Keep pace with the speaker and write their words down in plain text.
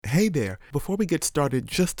Hey there. Before we get started,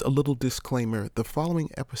 just a little disclaimer. The following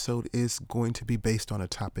episode is going to be based on a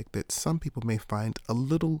topic that some people may find a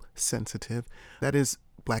little sensitive. That is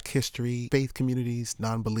Black history, faith communities,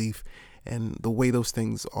 non-belief, and the way those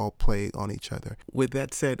things all play on each other. With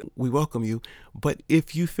that said, we welcome you. But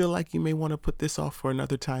if you feel like you may want to put this off for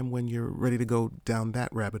another time when you're ready to go down that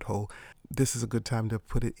rabbit hole, this is a good time to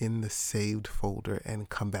put it in the saved folder and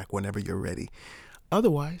come back whenever you're ready.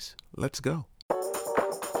 Otherwise, let's go.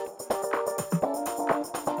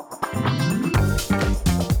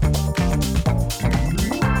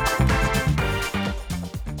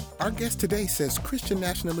 Our guest today says Christian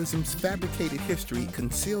nationalism's fabricated history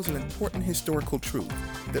conceals an important historical truth,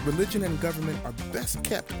 that religion and government are best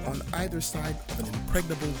kept on either side of an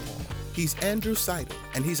impregnable wall. He's Andrew Seidel,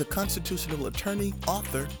 and he's a constitutional attorney,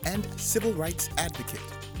 author, and civil rights advocate.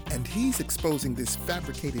 And he's exposing this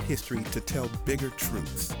fabricated history to tell bigger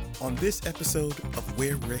truths on this episode of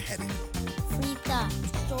Where We're Headed. Free thought,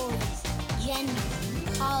 stories,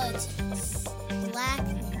 gender, politics,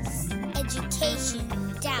 blackness, education,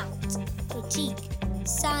 doubt, critique,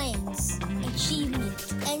 science,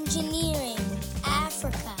 achievement, engineering,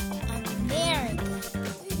 Africa, America,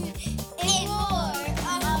 and more.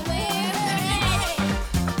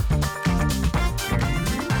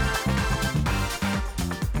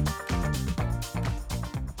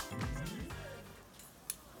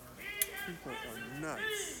 People are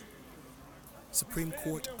nuts. Supreme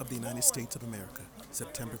Court of the United States of America,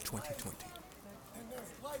 September 2020. And there's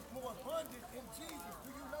life more abundant in Jesus.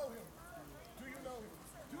 Do you know him? Do you know him?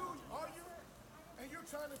 Dude, are you? And you're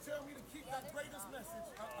trying to tell me to keep that greatest message.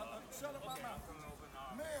 Shut up my mouth.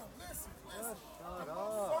 Ma'am, listen. Shut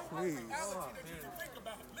up. Please. Reality that you can think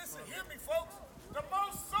about. Listen, hear me, folks. The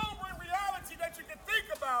most sobering reality that you can think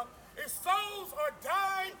about is souls are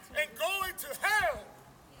dying and going to hell.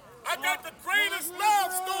 I got the greatest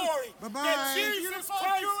love story that Jesus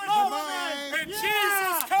Christ loved me, and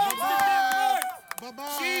Jesus comes to give life.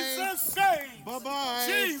 Bye-bye. Jesus saves. Bye-bye.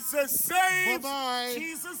 Jesus saves. Bye-bye.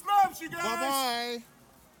 Jesus loves you guys. Bye-bye.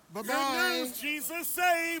 Good Bye-bye. news, Jesus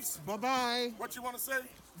saves. Bye-bye. What you want to say?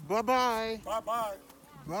 Bye-bye. Bye-bye.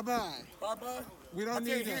 Bye-bye. Bye-bye. We don't I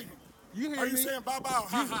need can't that. hear you. You heard Are you me. saying bye-bye or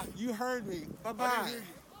ha-ha? You heard me. I Bye-bye. didn't hear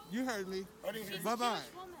You heard me. I didn't hear you. Bye-bye.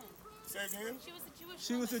 Say again.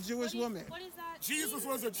 She was a Jewish woman. What is that? Jesus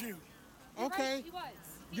was a Jew. Okay. Right, he was.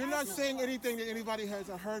 You're not saying anything that anybody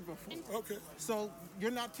hasn't heard before. Okay. So you're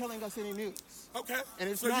not telling us any news. Okay. And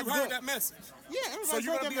it's so not you heard good. that message. Yeah, So everybody's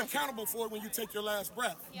you're heard going to that be accountable for it when you take your last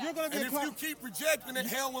breath. You're going to And be if you keep rejecting it,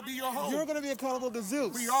 hell will be your home. You're going to be accountable to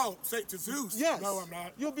Zeus. We all say to Zeus. Yes. No, I'm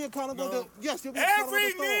not. You'll be accountable No. to. Yes, you'll be accountable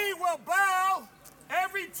Every to Thor. knee will bow.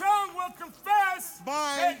 Every tongue will confess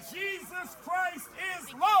Bye. that Jesus Christ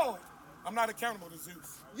is Lord. I'm not accountable to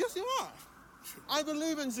Zeus. Yes, you are. I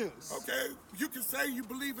believe in Zeus. Okay, you can say you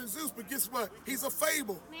believe in Zeus, but guess what? He's a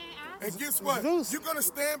fable. May I ask? And guess what? Zeus- You're going to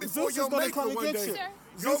stand before Zeus your is gonna maker come and one get day. you. Sir?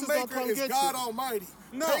 Your Zeus is gonna maker come is get God you. Almighty.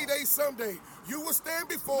 No. Payday someday. You will stand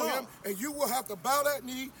before No. him and you will have to bow that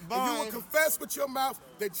knee and Bye. you will confess with your mouth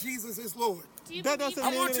that Jesus is Lord. Do you That believe doesn't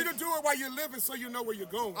I mean want you any- to do it while you're living so you know where you're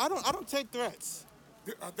going. I don't take threats.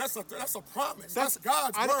 That's a promise. That's- That's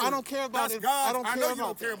God's I word. don't care about That's it. God's. I don't I care know you about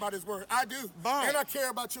don't care that. about his word. I do. Bye. And I care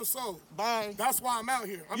about your soul. Bye. That's why I'm out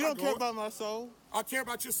here. I'm You not don't care going. about my soul. I care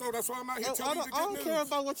about your soul. That's why I'm out here I telling you the don't, I good don't news. care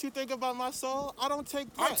about what you think about my soul. I don't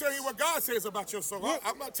take threats. I'm telling you what God says about your soul. Where-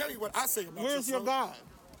 I'm not telling you what I say about Where's your your soul. God?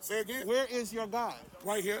 Say again. Where is your God?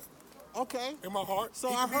 Right here Okay. in my heart. So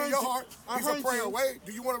he I can be in heard your you- heart. I He's a heard prayer you. away.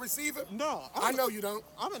 Do you want to receive it? No. I know you don't.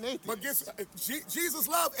 I'm an atheist. But guess Jesus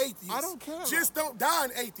loved atheists. I don't care. Just don't die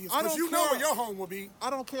an atheist. I Because don't you know care. where your home will be. I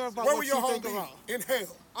don't care about Where will what your you home think be? about. In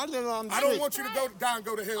hell. I live on the I street. don't want you to go down and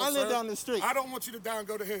go to hell, I live sir. down the street. I don't want you to down and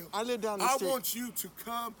go to hell. I live down the I street. want you to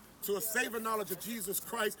come to a saving knowledge of Jesus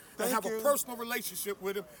Christ and Thank have you. a personal relationship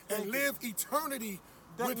with him Thank and you. live eternity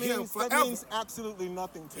That with him means, forever. that means absolutely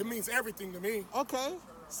nothing to It me. means everything to me. Okay.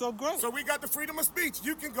 So great. So we got the freedom of speech.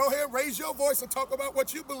 You can go ahead and raise your voice and talk about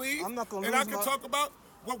what you believe. I'm not gonna And I lose can my- talk about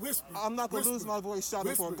what whisper. I'm not going to lose Whisper. my voice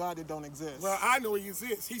shouting for a Whisper. God that don't exist. Well, I know he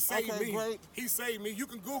exists. He saved Okay, me. great. He saved me. You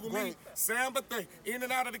can Google me. Great. Sam Bethea, in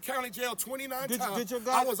and out of the county jail 29 Did- times. did your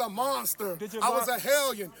God- I was a monster. Did your I was God- a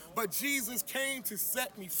hellion. But Jesus came to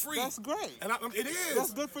set me free. That's great. And it is.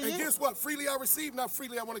 That's good for and you. guess what? Freely I receive, not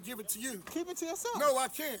freely I want to give it to you. Keep it to yourself. No, I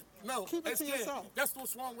can't. No, Keep it I to can't. yourself. That's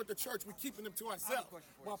what's wrong with the church. We're keeping them to ourselves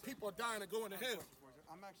while people are dying and going to hell.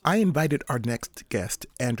 I invited our next guest,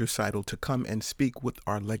 Andrew Seidel, to come and speak with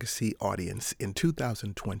our legacy audience in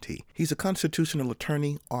 2020. He's a constitutional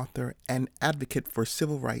attorney, author, and advocate for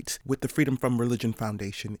civil rights with the Freedom from Religion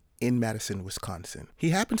Foundation in Madison, Wisconsin. He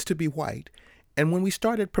happens to be white And when we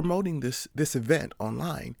started promoting this event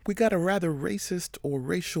online, we got a rather racist or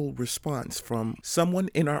racial response from someone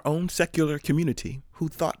in our own secular community who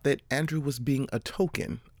thought that Andrew was being a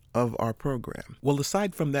token of our program. Well,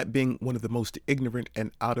 aside from that being one of the most ignorant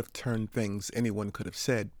and out of turn things anyone could have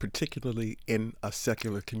said, particularly in a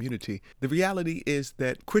secular community, the reality is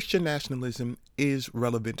that Christian nationalism is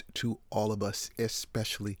relevant to all of us,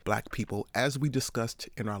 especially Black people, as we discussed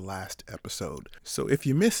in our last episode. So if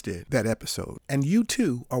you missed that episode, and you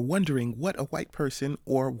too are wondering what a white person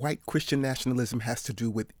or white Christian nationalism has to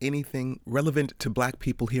do with anything relevant to Black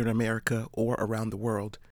people here in America or around the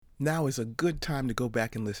world, now is a good time to go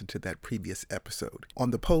back and listen to that previous episode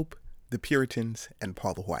on the Pope, the Puritans, and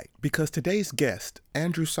Paul the White. Because today's guest,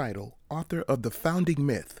 Andrew Seidel, author of The Founding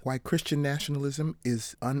Myth, Why Christian Nationalism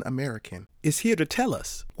is Un-American, is here to tell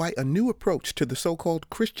us why a new approach to the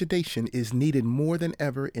so-called Christianation is needed more than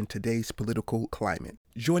ever in today's political climate.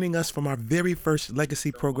 Joining us from our very first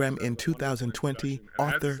legacy program in 2020,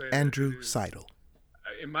 author Andrew Seidel.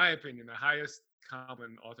 In my opinion, the highest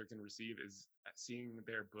compliment an author can receive is seeing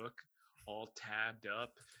their book all tabbed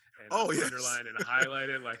up and underlined and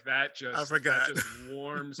highlighted like that. That just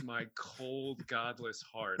warms my cold, godless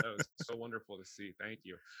heart. Oh, it's so wonderful to see. Thank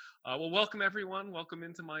you. Well, welcome everyone. Welcome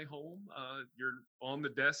into my home. You're on the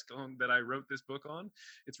desk that I wrote this book on.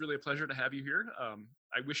 It's really a pleasure to have you here.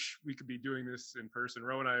 I wish we could be doing this in person.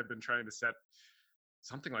 Ro and I have been trying to set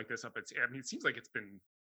something like this up. It seems like it's been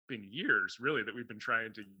years really that we've been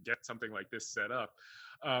trying to get something like this set up.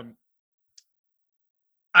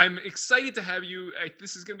 I'm excited to have you.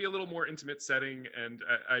 This is going to be a little more intimate setting, and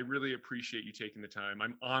I really appreciate you taking the time.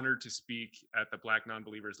 I'm honored to speak at the Black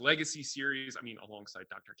Nonbelievers Legacy Series. I mean, alongside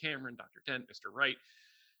Dr. Cameron, Dr. Dent, Mr. Wright.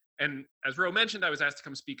 And as Ro mentioned, I was asked to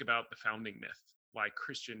come speak about the founding myth, why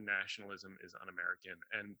Christian nationalism is un-American.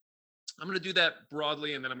 And I'm going to do that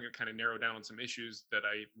broadly, and then I'm going to kind of narrow down on some issues that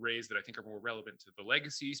I raised that I think are more relevant to the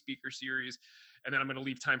Legacy Speaker Series. And then I'm going to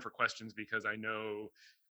leave time for questions because I know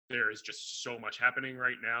there is just so much happening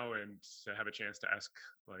right now, and to have a chance to ask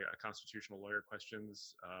like a constitutional lawyer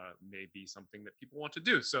questions may be something that people want to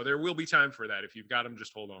do. So there will be time for that. If you've got them,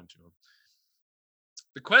 just hold on to them.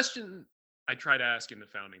 The question I try to ask in the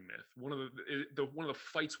founding myth, one of the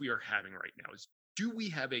fights we are having right now is, do we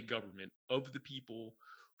have a government of the people,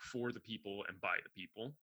 for the people, and by the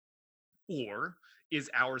people? Or is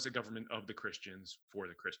ours a government of the Christians, for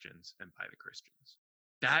the Christians, and by the Christians?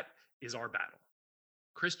 That is our battle.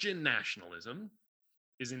 Christian nationalism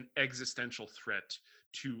is an existential threat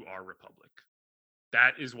to our republic.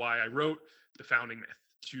 That is why I wrote The Founding Myth,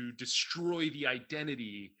 to destroy the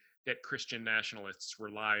identity that Christian nationalists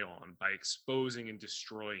rely on by exposing and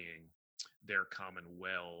destroying their common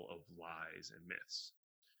well of lies and myths.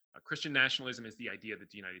 Christian nationalism is the idea that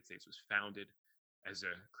the United States was founded as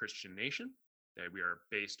a Christian nation, that we are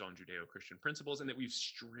based on Judeo-Christian principles, and that we've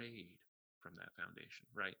strayed from that foundation,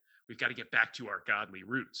 right? We've got to get back to our godly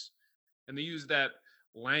roots. And they use that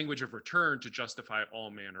language of return to justify all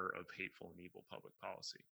manner of hateful and evil public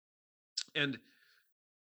policy. And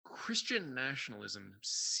Christian nationalism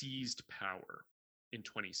seized power in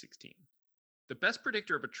 2016. The best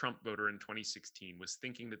predictor of a Trump voter in 2016 was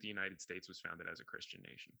thinking that the United States was founded as a Christian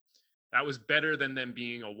nation. That was better than them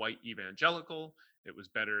being a white evangelical. It was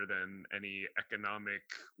better than any economic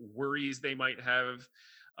worries they might have.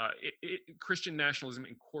 Christian nationalism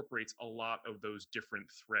incorporates a lot of those different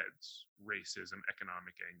threads: racism,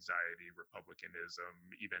 economic anxiety, republicanism,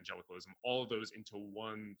 evangelicalism, all of those into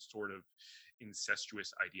one sort of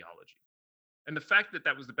incestuous ideology. And the fact that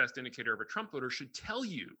that was the best indicator of a Trump voter should tell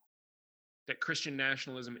you that Christian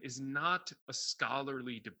nationalism is not a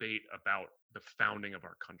scholarly debate about the founding of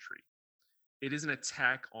our country. It is an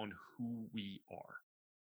attack on who we are.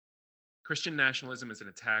 Christian nationalism is an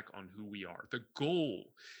attack on who we are. The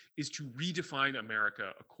goal is to redefine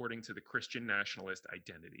America according to the Christian nationalist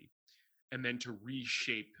identity, and then to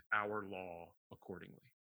reshape our law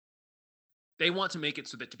accordingly. They want to make it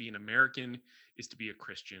so that to be an American is to be a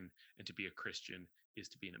Christian, and to be a Christian is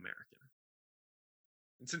to be an American.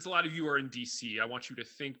 And since a lot of you are in DC, I want you to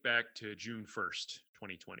think back to June 1st,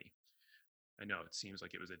 2020. I know it seems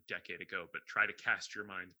like it was a decade ago, but try to cast your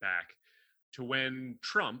minds back to when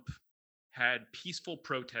Trump had peaceful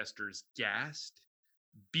protesters gassed,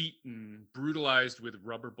 beaten, brutalized with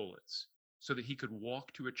rubber bullets so that he could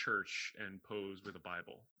walk to a church and pose with a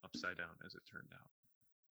Bible upside down, as it turned out.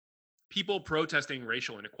 People protesting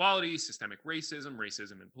racial inequality, systemic racism,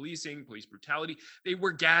 racism in policing, police brutality, they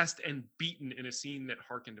were gassed and beaten in a scene that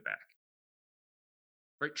harkened back.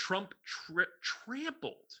 Right? Trump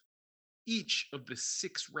trampled each of the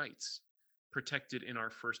 6 rights protected in our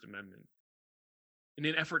First Amendment. in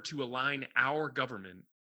an effort to align our government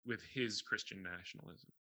with his Christian nationalism.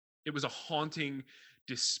 It was a haunting,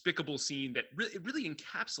 despicable scene that really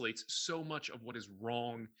encapsulates so much of what is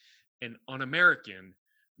wrong and un-American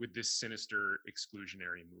with this sinister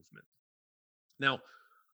exclusionary movement. Now,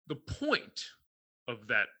 the point of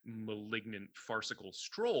that malignant, farcical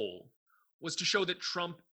stroll was to show that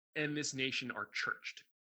Trump and this nation are churched,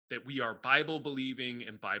 that we are Bible believing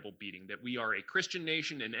and Bible beating, that we are a Christian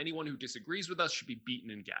nation and anyone who disagrees with us should be beaten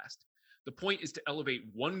and gassed. The point is to elevate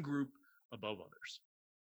one group above others.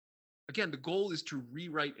 Again, the goal is to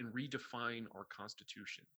rewrite and redefine our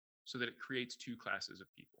Constitution so that it creates two classes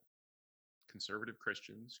of people: conservative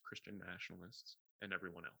Christians, Christian nationalists, and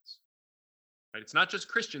everyone else. Right? It's not just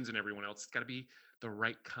Christians and everyone else. It's got to be the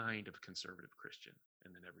right kind of conservative Christian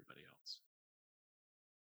and then everybody else.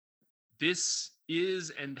 This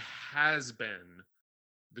is and has been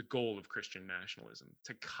the goal of Christian nationalism: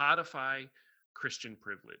 to codify Christian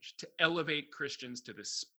privilege, to elevate Christians to this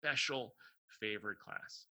special favored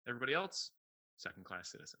class. Everybody else, second-class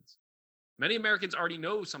citizens. Many Americans already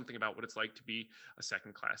know something about what it's like to be a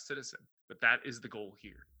second-class citizen, but that is the goal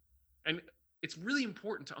here. And it's really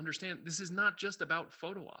important to understand this is not just about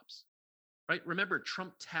photo ops, right? Remember,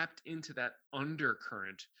 Trump tapped into that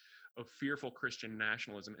undercurrent of fearful Christian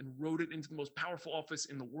nationalism and wrote it into the most powerful office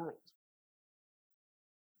in the world.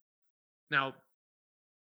 Now,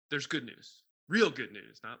 there's good news, real good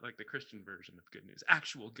news, not like the Christian version of good news,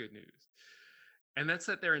 actual good news. And that's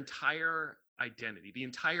that their entire identity, the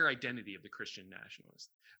entire identity of the Christian nationalists,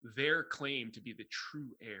 their claim to be the true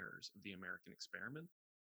heirs of the American experiment,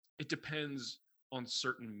 it depends on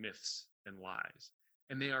certain myths and lies.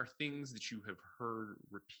 And they are things that you have heard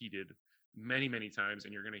repeated many, many times,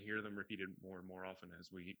 and you're going to hear them repeated more and more often as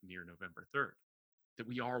we near November 3rd, that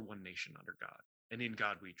we are one nation under God, and in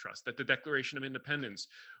God we trust, that the Declaration of Independence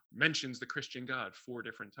mentions the Christian God 4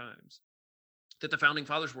 different times, that the Founding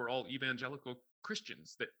Fathers were all evangelical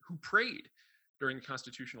Christians who prayed during the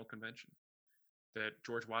Constitutional Convention, that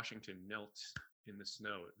George Washington knelt in the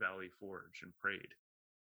snow at Valley Forge and prayed,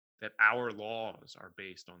 that our laws are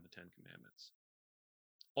based on the 10 Commandments.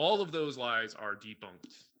 All of those lies are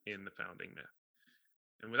debunked in the founding myth.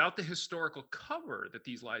 And without the historical cover that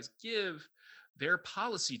these lies give, their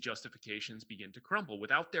policy justifications begin to crumble.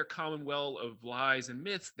 Without their commonwealth of lies and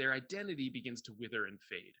myths, their identity begins to wither and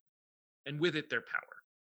fade. And with it, their power,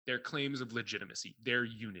 their claims of legitimacy, their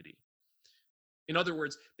unity. In other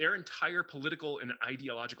words, their entire political and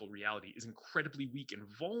ideological reality is incredibly weak and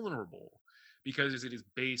vulnerable because it is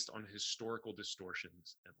based on historical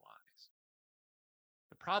distortions and lies.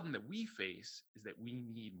 The problem that we face is that we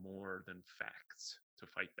need more than facts to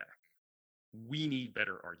fight back. We need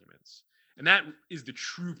better arguments. And that is the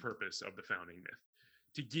true purpose of the founding myth,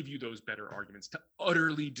 to give you those better arguments, to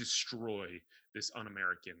utterly destroy this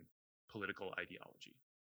un-American political ideology.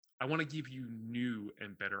 I want to give you new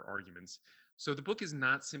and better arguments. So the book is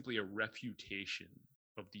not simply a refutation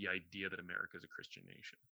of the idea that America is a Christian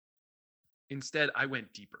nation. Instead, I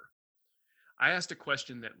went deeper. I asked a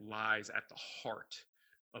question that lies at the heart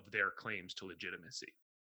of their claims to legitimacy.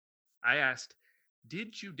 I asked,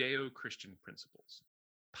 did Judeo-Christian principles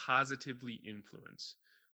positively influence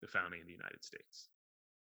the founding of the United States?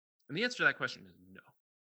 And the answer to that question is no,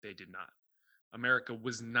 they did not. America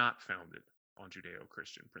was not founded on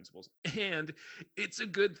Judeo-Christian principles, and it's a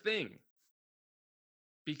good thing,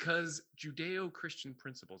 because Judeo-Christian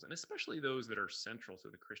principles, and especially those that are central to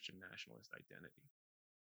the Christian nationalist identity,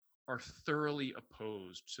 are thoroughly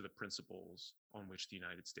opposed to the principles on which the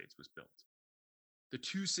United States was built. The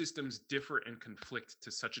two systems differ and conflict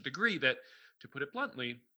to such a degree that, to put it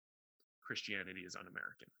bluntly, Christianity is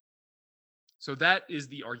un-American. So that is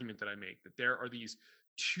the argument that I make, that there are these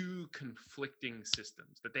two conflicting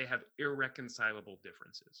systems, that they have irreconcilable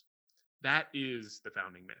differences. That is the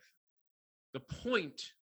founding myth. The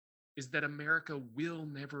point is that America will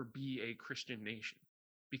never be a Christian nation,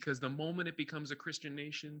 because the moment it becomes a Christian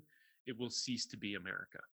nation, it will cease to be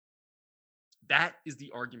America. That is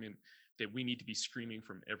the argument that we need to be screaming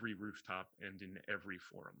from every rooftop and in every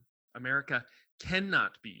forum. America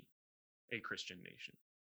cannot be a Christian nation.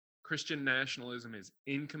 Christian nationalism is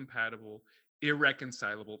incompatible,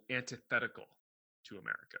 irreconcilable, antithetical to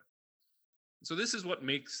America. So this is what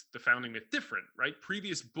makes the founding myth different, right?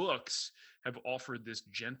 Previous books have offered this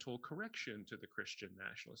gentle correction to the Christian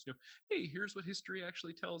nationalists. Hey, here's what history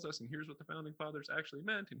actually tells us, and here's what the founding fathers actually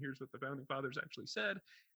meant, and here's what the founding fathers actually said.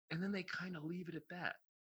 And then they kind of leave it at that.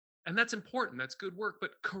 And that's important. That's good work.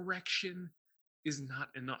 But correction is not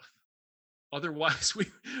enough. Otherwise,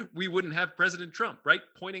 we wouldn't have President Trump, right?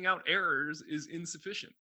 Pointing out errors is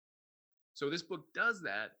insufficient. So this book does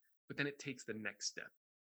that, but then it takes the next step.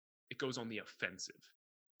 It goes on the offensive.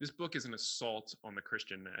 This book is an assault on the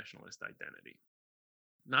Christian nationalist identity.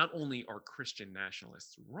 Not only are Christian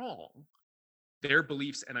nationalists wrong, their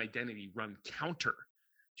beliefs and identity run counter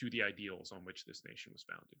to the ideals on which this nation was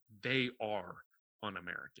founded. They are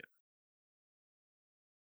un-American.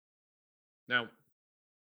 Now,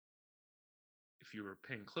 if you were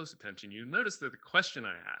paying close attention, you notice that the question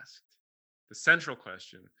I asked, the central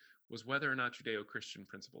question, was whether or not Judeo-Christian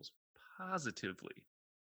principles positively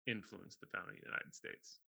influenced the founding of the United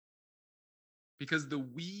States. Because the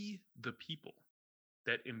we, the people,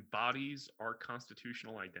 that embodies our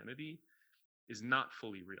constitutional identity is not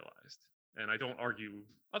fully realized. And I don't argue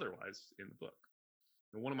otherwise in the book.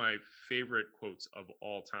 And one of my favorite quotes of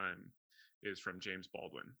all time is from James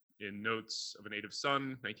Baldwin. In Notes of a Native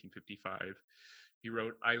Son, 1955, he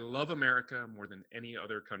wrote, "I love America more than any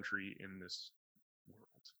other country in this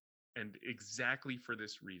world. And exactly for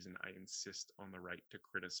this reason, I insist on the right to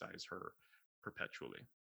criticize her perpetually."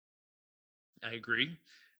 I agree,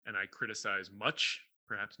 and I criticize much,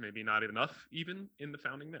 perhaps maybe not enough, even in the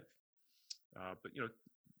founding myth. But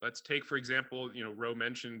let's take, for example, Roe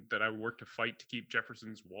mentioned that I worked to fight to keep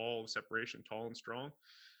Jefferson's wall of separation tall and strong.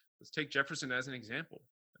 Let's take Jefferson as an example.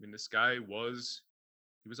 I mean, this guy was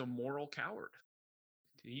a moral coward.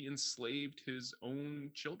 He enslaved his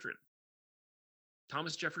own children.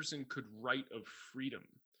 Thomas Jefferson could write of freedom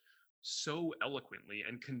so eloquently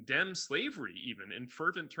and condemn slavery even in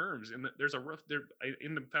fervent terms. And there's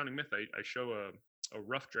in the founding myth, I show a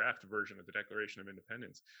rough draft version of the Declaration of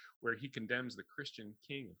Independence where he condemns the Christian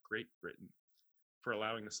king of Great Britain for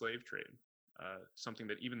allowing the slave trade, something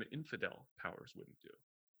that even the infidel powers wouldn't do.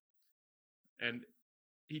 And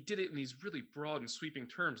he did it in these really broad and sweeping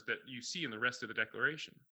terms that you see in the rest of the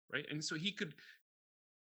Declaration, right? And so he could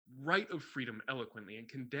write of freedom eloquently and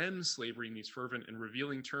condemn slavery in these fervent and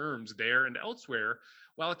revealing terms there and elsewhere,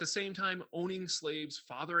 while at the same time owning slaves,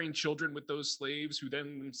 fathering children with those slaves who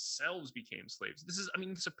then themselves became slaves.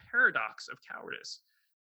 It's a paradox of cowardice.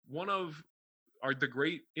 One of the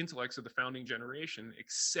great intellects of the founding generation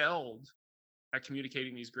excelled at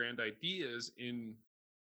communicating these grand ideas in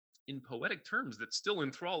poetic terms that still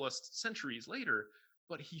enthrall us centuries later,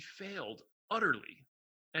 but he failed utterly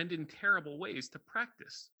and in terrible ways to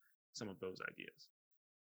practice some of those ideas.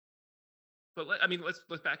 But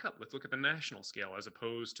let's back up. Let's look at the national scale as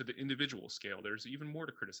opposed to the individual scale. There's even more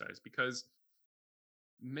to criticize because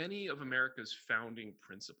many of America's founding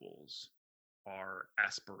principles are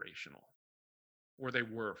aspirational, or they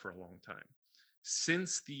were for a long time.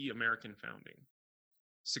 Since the American founding,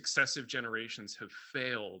 successive generations have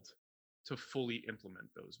failed to fully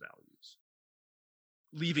implement those values,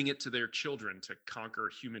 leaving it to their children to conquer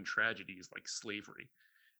human tragedies like slavery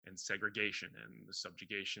and segregation and the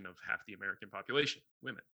subjugation of half the American population,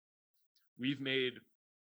 women. We've made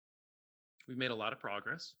a lot of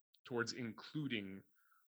progress towards including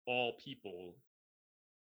all people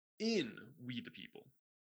in We the People.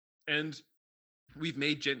 And we've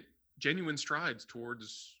made genuine strides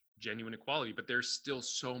towards genuine equality, but there's still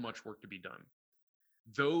so much work to be done.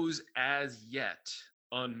 Those as yet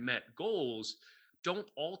unmet goals don't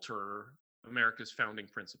alter America's founding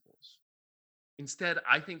principles. Instead,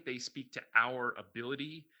 I think they speak to our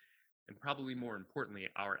ability, and probably more importantly,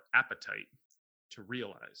 our appetite to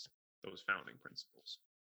realize those founding principles.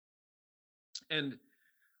 And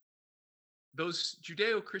those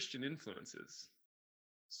Judeo-Christian influences,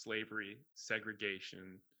 slavery,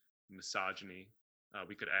 segregation, misogyny,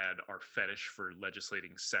 we could add our fetish for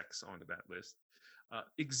legislating sex onto that list,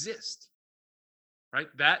 exist, right?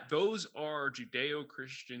 Those are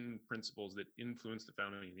Judeo-Christian principles that influence the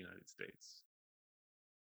founding of the United States.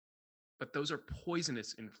 But those are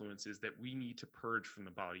poisonous influences that we need to purge from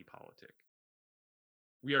the body politic.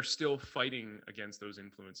 We are still fighting against those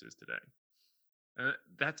influences today.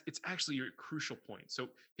 It's actually a crucial point. So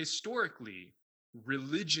historically,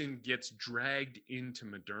 religion gets dragged into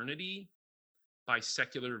modernity by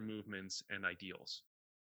secular movements and ideals.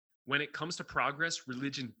 When it comes to progress,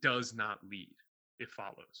 religion does not lead, it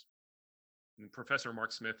follows. And Professor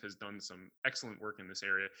Mark Smith has done some excellent work in this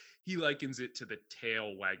area. He likens it to the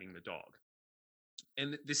tail wagging the dog.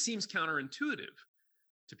 And this seems counterintuitive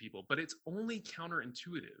to people, but it's only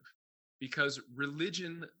counterintuitive because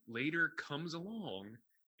religion later comes along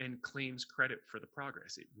and claims credit for the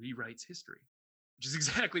progress. It rewrites history, which is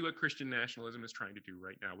exactly what Christian nationalism is trying to do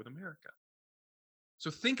right now with America.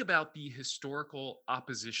 So think about the historical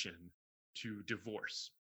opposition to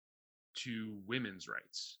divorce, to women's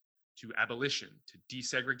rights, to abolition, to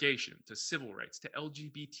desegregation, to civil rights, to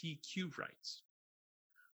LGBTQ rights.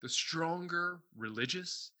 The stronger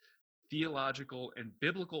religious, theological and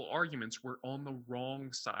biblical arguments were on the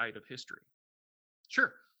wrong side of history.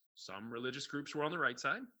 Sure, some religious groups were on the right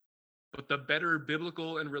side, but the better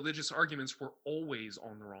biblical and religious arguments were always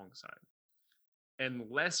on the wrong side.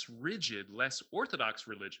 And less rigid, less orthodox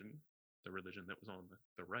religion, the religion that was on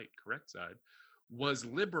the right, correct side, was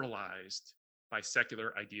liberalized by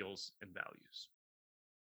secular ideals and values.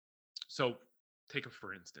 So, take a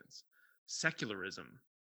for instance, secularism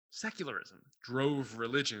drove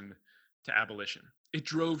religion to abolition. It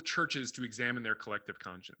drove churches to examine their collective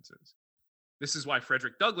consciences. This is why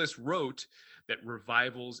Frederick Douglass wrote that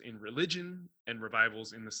revivals in religion and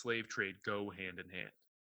revivals in the slave trade go hand in hand.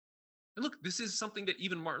 And look, this is something that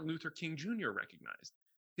even Martin Luther King Jr. recognized.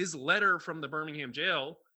 His letter from the Birmingham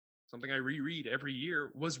jail, something I reread every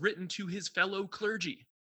year, was written to his fellow clergy.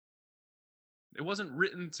 It wasn't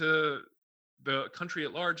written to the country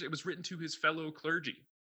at large, it was written to his fellow clergy,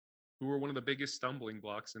 who were one of the biggest stumbling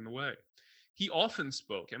blocks in the way.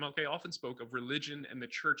 MLK often spoke of religion and the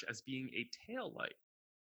church as being a tail light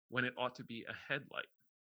when it ought to be a headlight.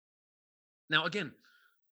 Now, again,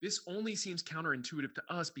 this only seems counterintuitive to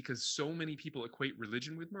us because so many people equate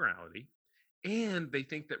religion with morality, and they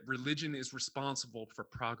think that religion is responsible for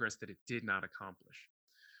progress that it did not accomplish.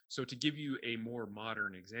 So to give you a more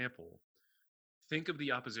modern example, think of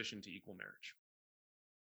the opposition to equal marriage.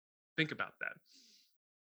 Think about that.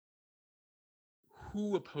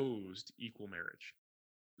 Who opposed equal marriage?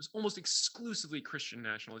 It was almost exclusively Christian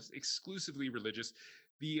nationalists, exclusively religious.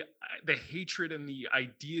 The hatred and the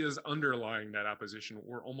ideas underlying that opposition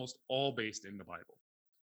were almost all based in the Bible.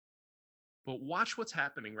 But watch what's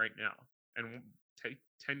happening right now, and take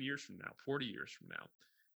 10 years from now, 40 years from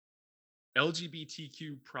now.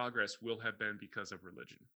 LGBTQ progress will have been because of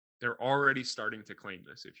religion. They're already starting to claim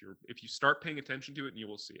this. If you start paying attention to it, and you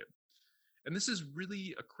will see it. And this is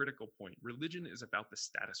really a critical point. Religion is about the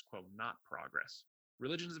status quo, not progress.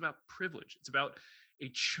 Religion is about privilege. It's about a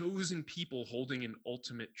chosen people holding an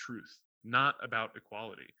ultimate truth, not about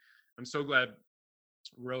equality. I'm so glad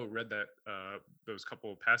Ro read that those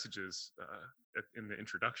couple of passages in the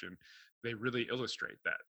introduction. They really illustrate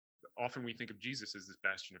that. Often we think of Jesus as this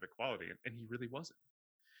bastion of equality, and he really wasn't.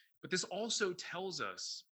 But this also tells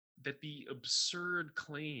us that the absurd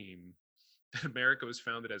claim that America was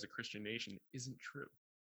founded as a Christian nation isn't true.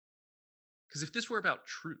 Because if this were about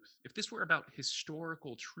truth, if this were about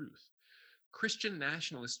historical truth, Christian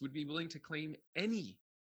nationalists would be willing to claim any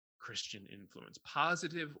Christian influence,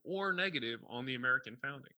 positive or negative, on the American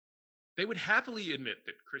founding. They would happily admit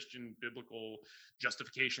that Christian biblical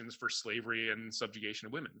justifications for slavery and subjugation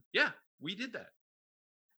of women. Yeah, we did that.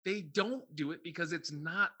 They don't do it because it's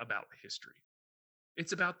not about history.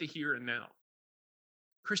 It's about the here and now.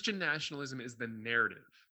 Christian nationalism is the narrative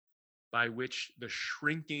by which the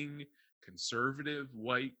shrinking conservative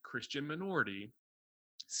white Christian minority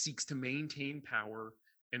seeks to maintain power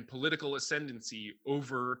and political ascendancy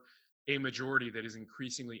over a majority that is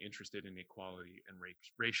increasingly interested in equality and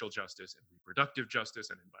racial justice and reproductive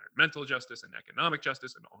justice and environmental justice and economic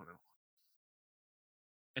justice and on and on.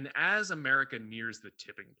 And as America nears the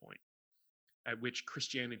tipping point at which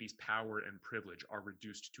Christianity's power and privilege are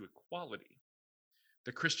reduced to equality,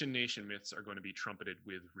 the Christian nation myths are going to be trumpeted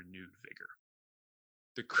with renewed vigor.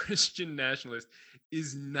 The Christian nationalist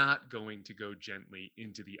is not going to go gently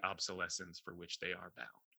into the obsolescence for which they are bound.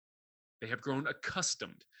 They have grown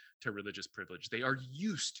accustomed to religious privilege. They are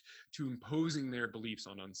used to imposing their beliefs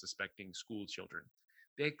on unsuspecting school children.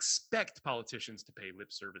 They expect politicians to pay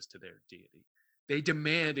lip service to their deity. They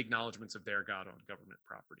demand acknowledgments of their God on government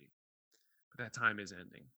property. But that time is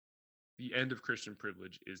ending. The end of Christian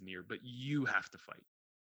privilege is near, but you have to fight.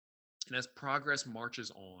 And as progress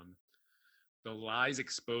marches on, the lies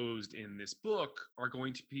exposed in this book are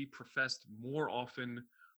going to be professed more often,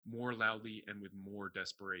 more loudly, and with more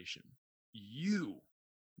desperation. You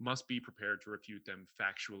must be prepared to refute them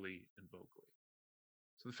factually and vocally.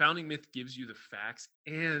 So the founding myth gives you the facts,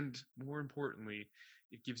 and more importantly,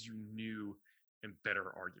 it gives you new and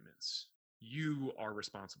better arguments. You are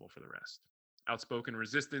responsible for the rest. Outspoken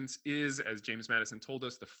resistance is, as James Madison told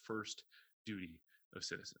us, the first duty of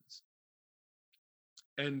citizens.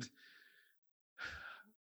 And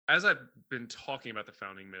as I've been talking about the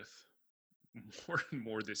founding myth more and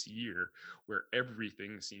more this year, where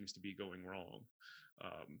everything seems to be going wrong,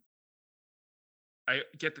 I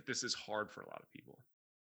get that this is hard for a lot of people.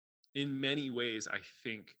 In many ways, I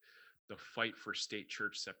think the fight for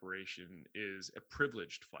state-church separation is a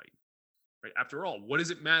privileged fight. Right? After all, what does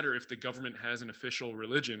it matter if the government has an official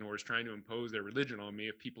religion or is trying to impose their religion on me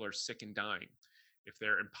if people are sick and dying, if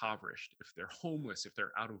they're impoverished, if they're homeless, if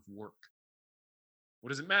they're out of work? What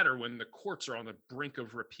does it matter when the courts are on the brink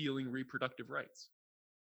of repealing reproductive rights?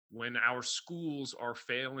 When our schools are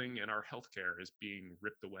failing and our healthcare is being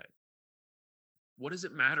ripped away? What does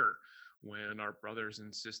it matter when our brothers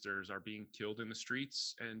and sisters are being killed in the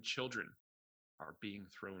streets and children are being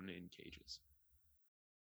thrown in cages?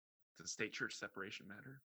 Does state-church separation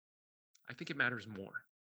matter? I think it matters more.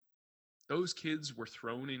 Those kids were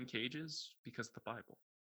thrown in cages because of the Bible.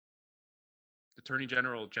 Attorney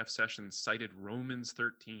General Jeff Sessions cited Romans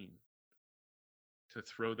 13 to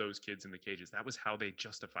throw those kids in the cages. That was how they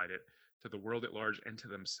justified it to the world at large and to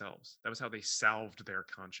themselves. That was how they salved their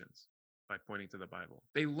conscience, by pointing to the Bible.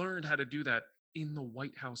 They learned how to do that in the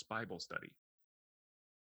White House Bible study.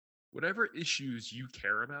 Whatever issues you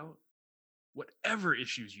care about,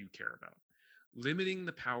 limiting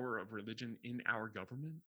the power of religion in our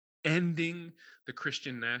government, ending the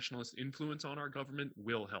Christian nationalist influence on our government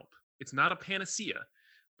will help. It's not a panacea,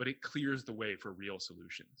 but it clears the way for real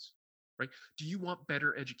solutions, right? Do you want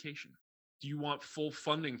better education? Do you want full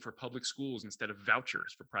funding for public schools instead of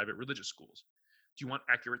vouchers for private religious schools? Do you want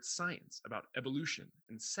accurate science about evolution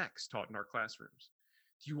and sex taught in our classrooms?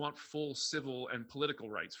 Do you want full civil and political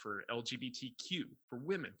rights for LGBTQ, for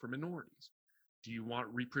women, for minorities? Do you want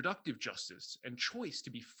reproductive justice and choice to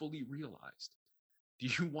be fully realized? Do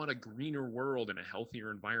you want a greener world and a healthier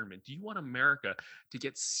environment? Do you want America to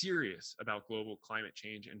get serious about global climate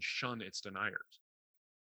change and shun its deniers?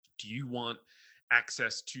 Do you want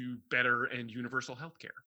access to better and universal healthcare?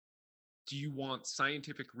 Do you want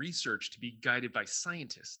scientific research to be guided by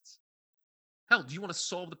scientists? Hell, do you want to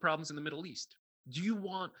solve the problems in the Middle East? Do you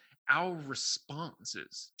want our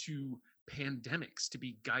responses to pandemics to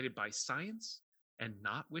be guided by science and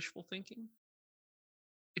not wishful thinking?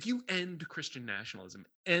 If you end Christian nationalism,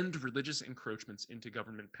 end religious encroachments into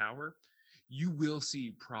government power, you will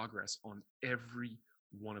see progress on every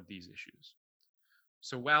one of these issues.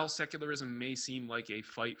 So while secularism may seem like a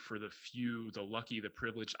fight for the few, the lucky, the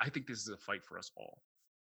privileged, I think this is a fight for us all.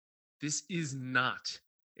 This is not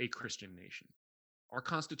a Christian nation. Our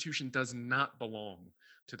Constitution does not belong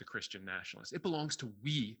to the Christian nationalists. It belongs to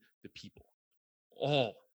we, the people,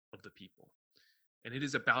 all of the people. And it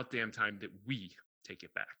is about damn time that we take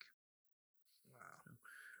it back. Wow.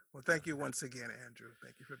 Well, thank you once again, Andrew.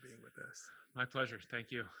 Thank you for being with us. My pleasure.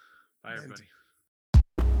 Thank you. Bye, everybody.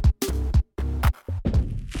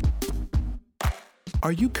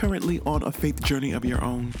 Are you currently on a faith journey of your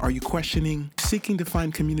own? Are you questioning, seeking to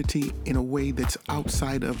find community in a way that's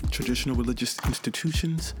outside of traditional religious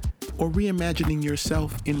institutions? Or reimagining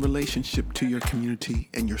yourself in relationship to your community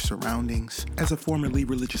and your surroundings? As a formerly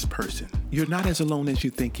religious person, you're not as alone as you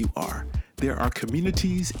think you are. There are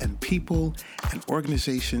communities and people and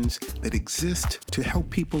organizations that exist to help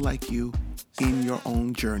people like you in your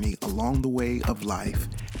own journey along the way of life,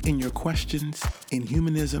 in your questions, in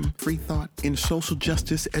humanism, free thought, in social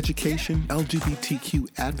justice, education, LGBTQ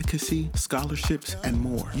advocacy, scholarships, and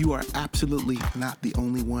more. You are absolutely not the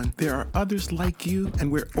only one. There are others like you,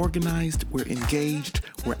 and we're organized, we're engaged,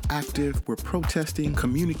 we're active, we're protesting,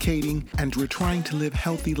 communicating, and we're trying to live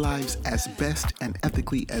healthy lives as best and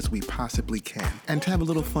ethically as we possibly can, and to have a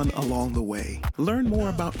little fun along the way. Learn more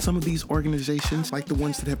about some of these organizations, like the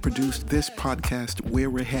ones that have produced this podcast, Where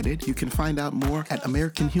We're Headed. You can find out more at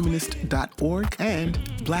AmericanHumanist.org and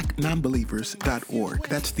BlackNonbelievers.org.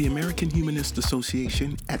 That's the American Humanist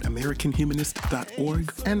Association at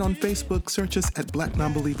AmericanHumanist.org. And on Facebook, search us at Black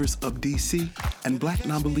Nonbelievers of DC and Black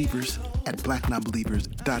Nonbelievers at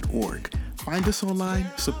BlackNonbelievers.org. Find us online,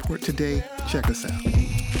 support today, check us out.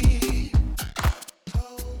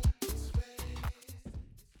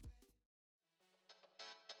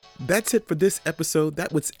 That's it for this episode.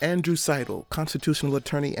 That was Andrew Seidel, constitutional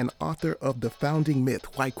attorney and author of The Founding Myth,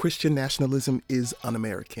 Why Christian Nationalism is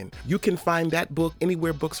Un-American. You can find that book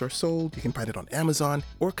anywhere books are sold. You can find it on Amazon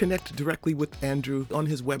or connect directly with Andrew on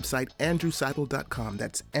his website, andrewseidel.com.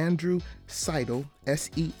 That's Andrew Seidel,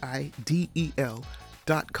 SEIDEL.com.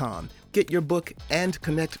 Get your book and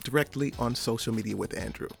connect directly on social media with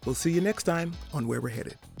Andrew. We'll see you next time on Where We're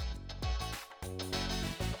Headed.